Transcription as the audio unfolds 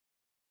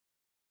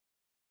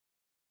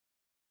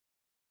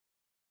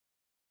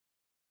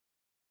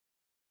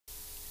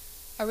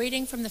A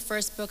reading from the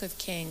first book of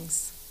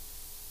Kings.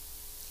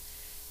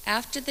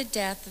 After the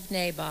death of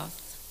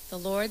Naboth, the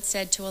Lord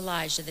said to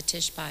Elijah the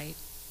Tishbite,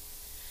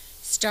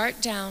 "Start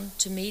down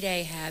to meet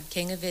Ahab,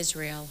 king of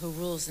Israel, who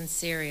rules in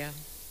Syria.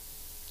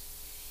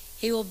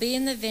 He will be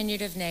in the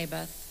vineyard of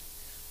Naboth,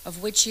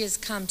 of which he has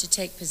come to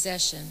take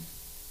possession.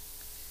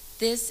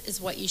 This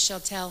is what you shall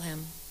tell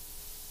him.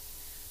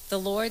 The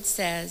Lord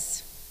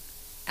says,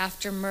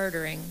 after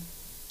murdering,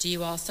 do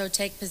you also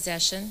take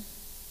possession?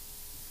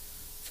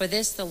 For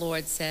this the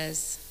Lord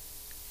says,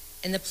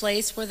 in the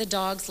place where the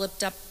dogs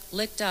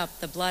licked up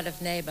the blood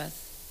of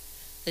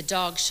Naboth, the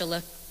dogs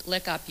shall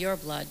lick up your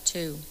blood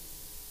too."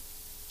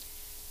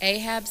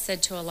 Ahab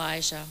said to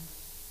Elijah,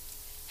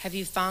 "Have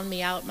you found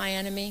me out, my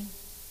enemy?"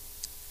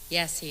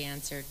 "Yes," he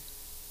answered.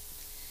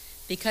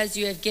 "Because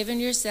you have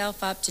given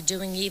yourself up to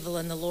doing evil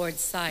in the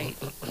Lord's sight,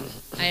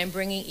 I am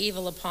bringing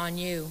evil upon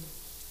you.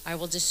 I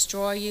will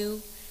destroy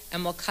you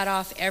and will cut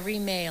off every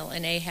male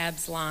in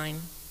Ahab's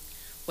line,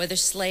 whether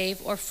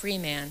slave or free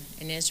man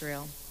in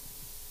Israel.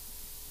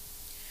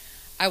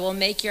 I will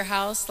make your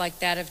house like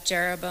that of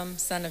Jeroboam,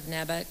 son of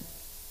Nebat,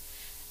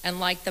 and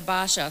like the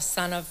Baasha,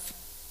 son of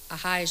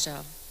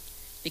Ahijah,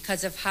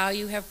 because of how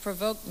you have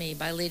provoked me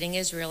by leading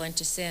Israel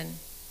into sin.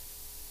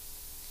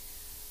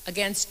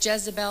 Against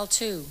Jezebel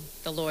too,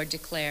 the Lord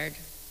declared,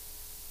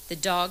 the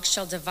dogs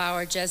shall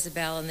devour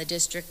Jezebel in the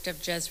district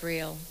of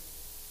Jezreel.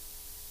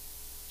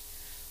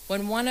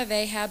 When one of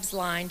Ahab's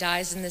line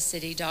dies in the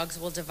city, dogs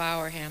will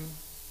devour him.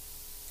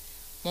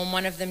 When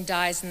one of them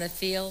dies in the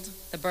field,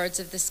 the birds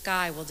of the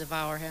sky will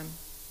devour him.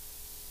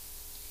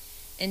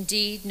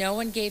 Indeed, no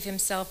one gave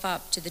himself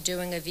up to the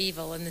doing of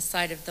evil in the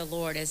sight of the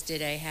Lord as did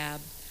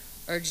Ahab,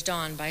 urged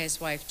on by his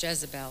wife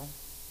Jezebel.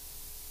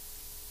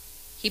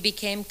 He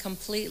became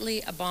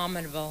completely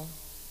abominable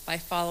by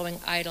following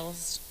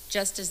idols,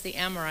 just as the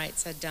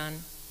Amorites had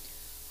done,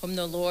 whom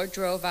the Lord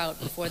drove out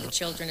before the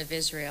children of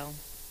Israel.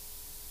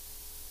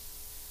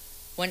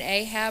 When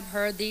Ahab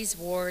heard these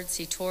words,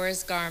 he tore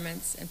his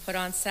garments and put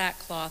on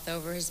sackcloth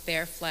over his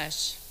bare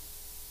flesh.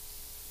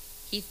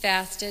 He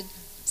fasted,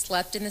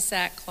 slept in the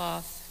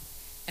sackcloth,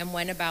 and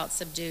went about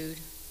subdued.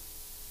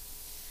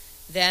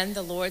 Then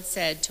the Lord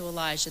said to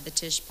Elijah the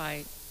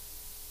Tishbite,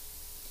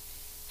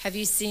 "Have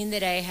you seen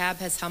that Ahab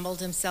has humbled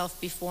himself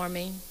before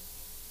me?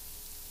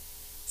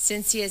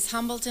 Since he has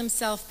humbled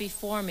himself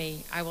before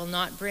me, I will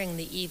not bring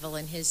the evil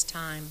in his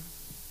time.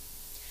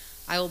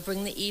 I will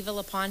bring the evil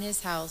upon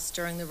his house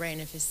during the reign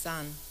of his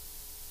son."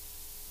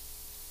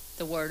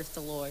 The word of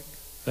the Lord.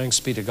 Thanks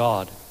be to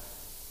God.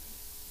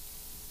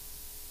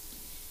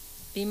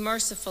 Be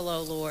merciful,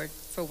 O Lord,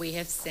 for we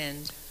have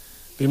sinned.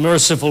 Be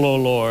merciful, O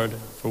Lord,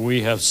 for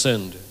we have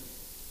sinned.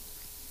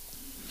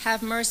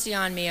 Have mercy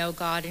on me, O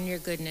God, in your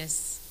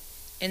goodness.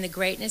 In the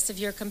greatness of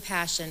your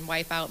compassion,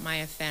 wipe out my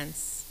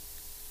offense.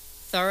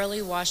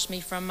 Thoroughly wash me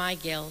from my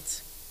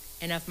guilt,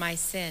 and of my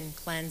sin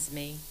cleanse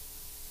me.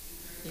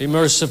 Be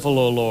merciful,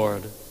 O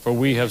Lord, for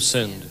we have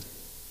sinned.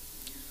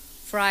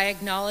 For I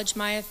acknowledge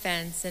my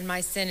offense, and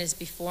my sin is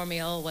before me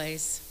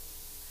always.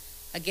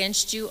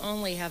 Against you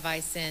only have I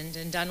sinned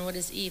and done what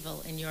is evil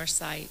in your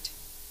sight.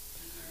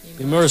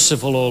 Be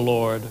merciful, O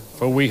Lord,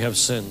 for we have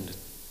sinned.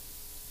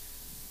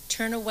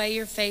 Turn away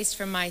your face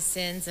from my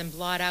sins and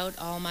blot out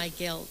all my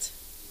guilt.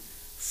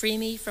 Free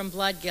me from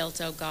blood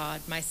guilt, O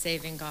God, my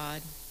saving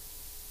God.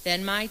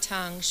 Then my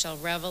tongue shall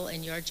revel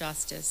in your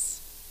justice.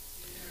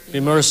 Be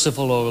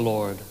merciful, O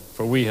Lord,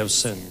 for we have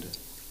sinned.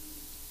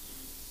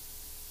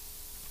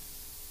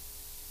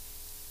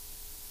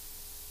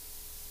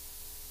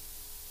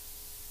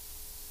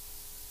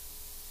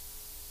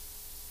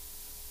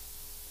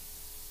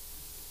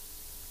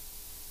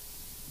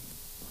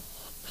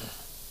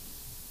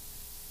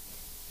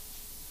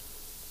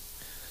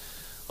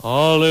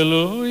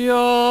 Alleluia,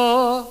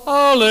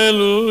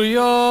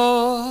 alleluia,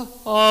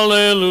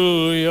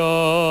 alleluia.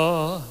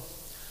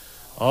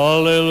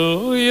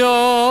 Alleluia,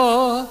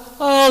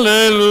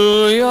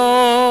 alleluia,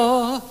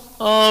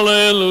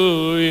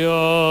 alleluia.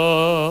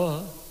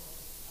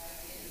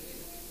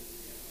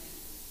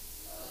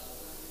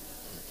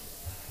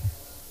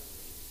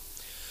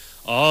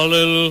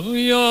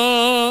 Alleluia,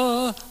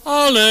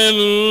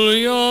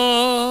 alleluia,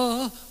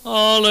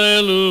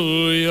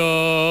 alleluia.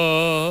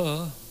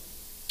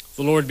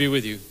 The Lord be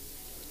with you.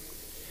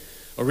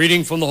 A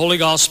reading from the Holy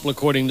Gospel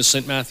according to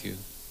St. Matthew.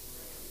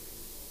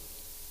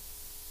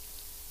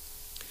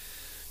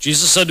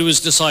 Jesus said to his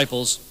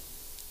disciples,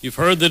 "You've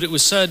heard that it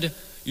was said,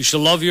 'You shall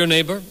love your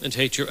neighbor and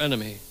hate your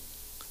enemy.'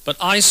 But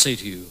I say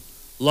to you,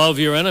 love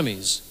your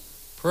enemies.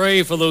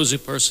 Pray for those who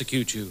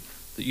persecute you,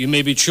 that you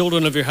may be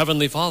children of your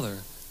heavenly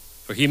Father.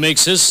 For he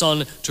makes his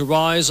sun to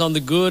rise on the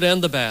good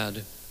and the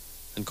bad,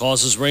 and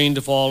causes rain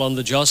to fall on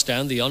the just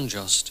and the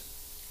unjust.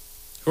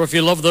 For if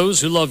you love those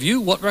who love you,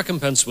 what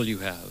recompense will you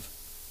have?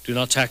 Do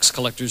not tax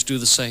collectors do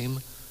the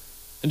same?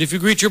 And if you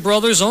greet your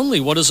brothers only,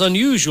 what is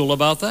unusual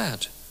about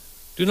that?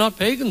 Do not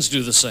pagans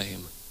do the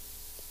same?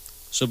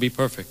 So be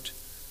perfect,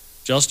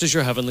 just as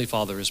your heavenly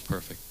Father is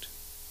perfect."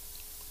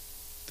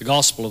 The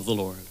Gospel of the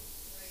Lord.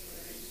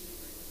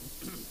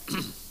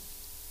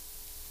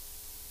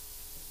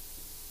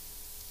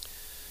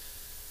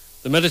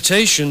 The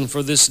meditation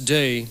for this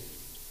day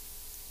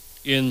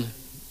in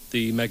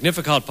the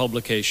Magnificat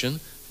publication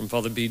from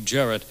Father B.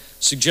 Jarrett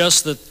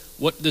suggests that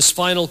what this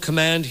final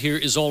command here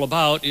is all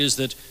about is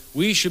that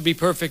we should be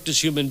perfect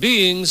as human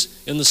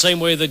beings in the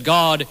same way that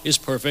God is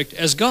perfect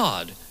as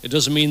God. It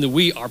doesn't mean that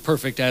we are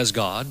perfect as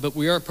God, but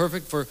we are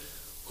perfect for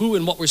who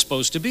and what we're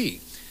supposed to be.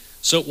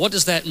 So what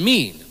does that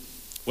mean?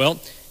 Well,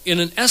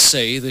 in an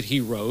essay that he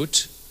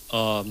wrote,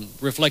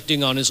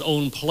 reflecting on his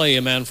own play,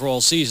 A Man for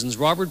All Seasons,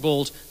 Robert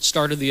Bolt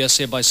started the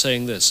essay by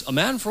saying this: a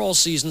man for all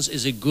seasons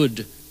is a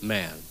good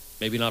man.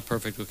 Maybe not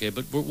perfect, okay,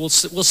 but we'll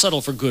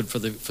settle for good for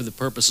the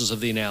purposes of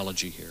the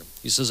analogy here.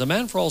 He says, a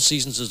man for all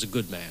seasons is a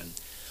good man.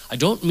 I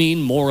don't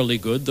mean morally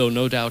good, though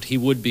no doubt he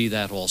would be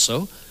that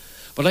also,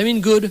 but I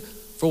mean good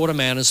for what a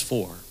man is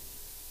for.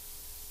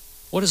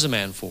 What is a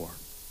man for?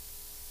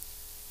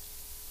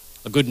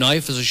 A good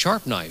knife is a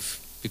sharp knife,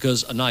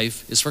 because a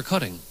knife is for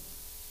cutting.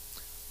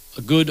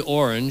 A good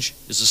orange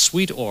is a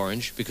sweet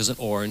orange, because an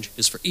orange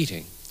is for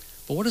eating.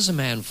 But what is a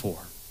man for?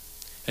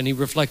 And he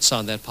reflects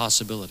on that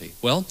possibility.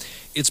 Well,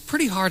 it's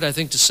pretty hard, I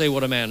think, to say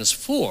what a man is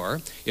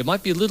for. It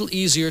might be a little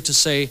easier to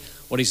say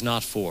what he's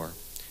not for.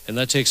 And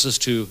that takes us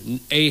to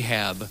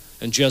Ahab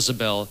and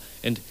Jezebel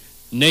and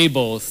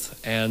Naboth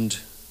and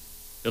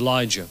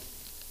Elijah.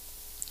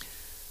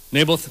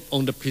 Naboth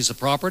owned a piece of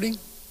property.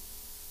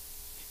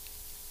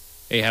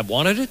 Ahab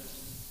wanted it.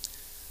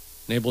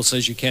 Naboth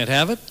says you can't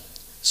have it.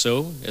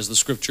 So, as the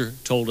scripture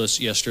told us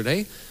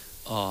yesterday,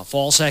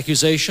 false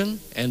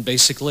accusation and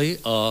basically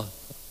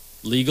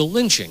legal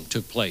lynching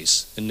took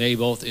place, and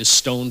Naboth is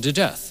stoned to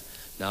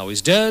death. Now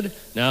he's dead.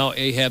 Now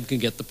Ahab can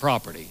get the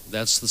property.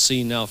 That's the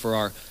scene now for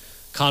our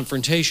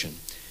confrontation.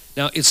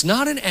 Now, it's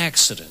not an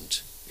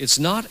accident. It's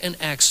not an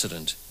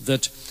accident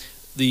that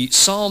the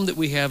psalm that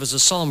we have as a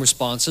psalm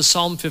response is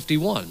Psalm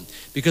 51,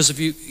 because if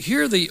you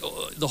hear the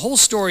whole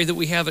story that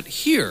we have it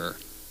here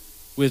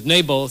with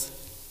Naboth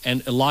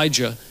and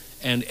Elijah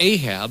and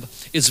Ahab,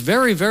 it's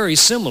very, very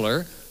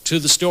similar to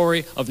the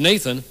story of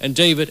Nathan and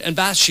David and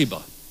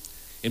Bathsheba.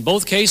 In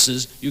both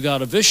cases, you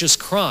got a vicious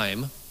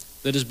crime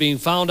that is being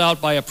found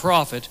out by a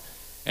prophet,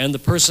 and the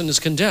person is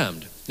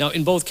condemned. Now,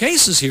 in both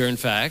cases here, in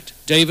fact,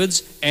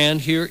 David's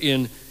and here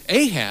in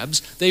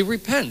Ahab's, they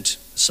repent,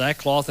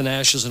 sackcloth and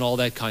ashes and all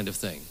that kind of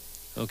thing.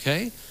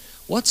 Okay?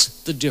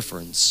 What's the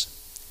difference?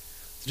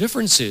 The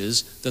difference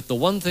is that the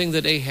one thing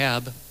that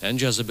Ahab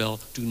and Jezebel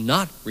do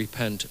not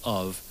repent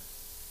of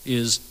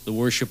is the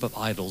worship of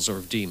idols or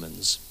of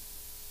demons.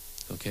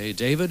 Okay?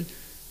 David,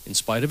 in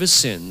spite of his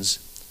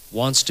sins,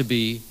 wants to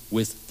be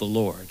with the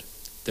Lord.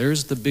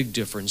 There's the big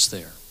difference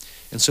there.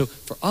 And so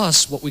for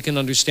us, what we can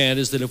understand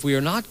is that if we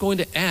are not going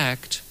to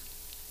act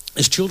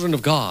as children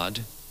of God,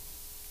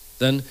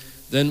 then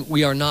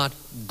we are not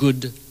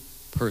good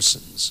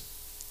persons.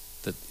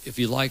 That, if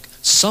you like,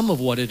 some of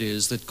what it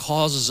is that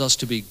causes us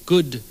to be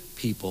good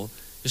people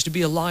is to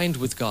be aligned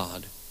with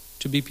God,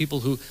 to be people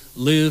who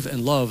live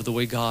and love the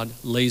way God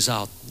lays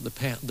out the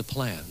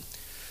plan.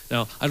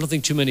 Now, I don't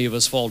think too many of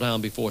us fall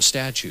down before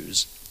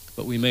statues,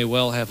 but we may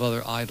well have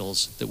other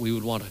idols that we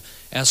would want to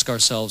ask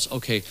ourselves,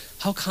 okay,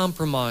 how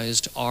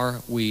compromised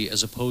are we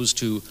as opposed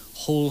to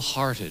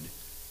wholehearted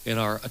in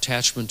our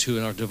attachment to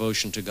and our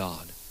devotion to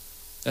God?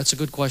 That's a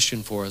good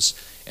question for us.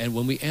 And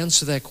when we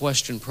answer that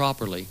question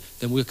properly,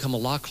 then we'll come a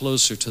lot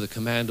closer to the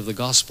command of the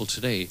gospel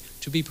today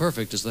to be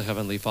perfect as the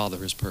Heavenly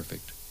Father is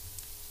perfect.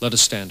 Let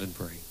us stand and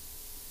pray.